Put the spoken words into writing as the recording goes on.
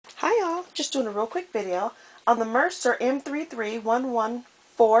Hi y'all, just doing a real quick video on the Mercer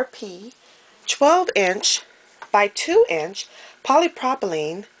M33114P 12-inch by 2-inch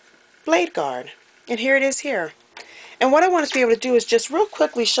polypropylene blade guard. And here it is here. And what I want us to be able to do is just real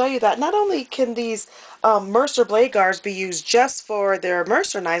quickly show you that not only can these Mercer blade guards be used just for their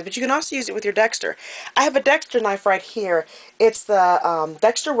Mercer knives, but you can also use it with your Dexter. I have a Dexter knife right here. It's the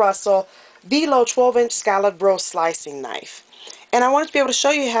Dexter Russell BeLoch 12-inch Scarlet bro slicing knife. And I wanted to be able to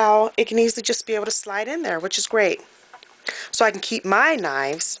show you how it can easily just be able to slide in there, which is great. So I can keep my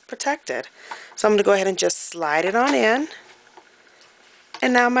knives protected. So I'm going to go ahead and just slide it on in.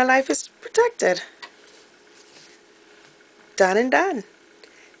 And now my knife is protected. Done and done.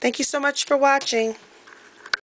 Thank you so much for watching.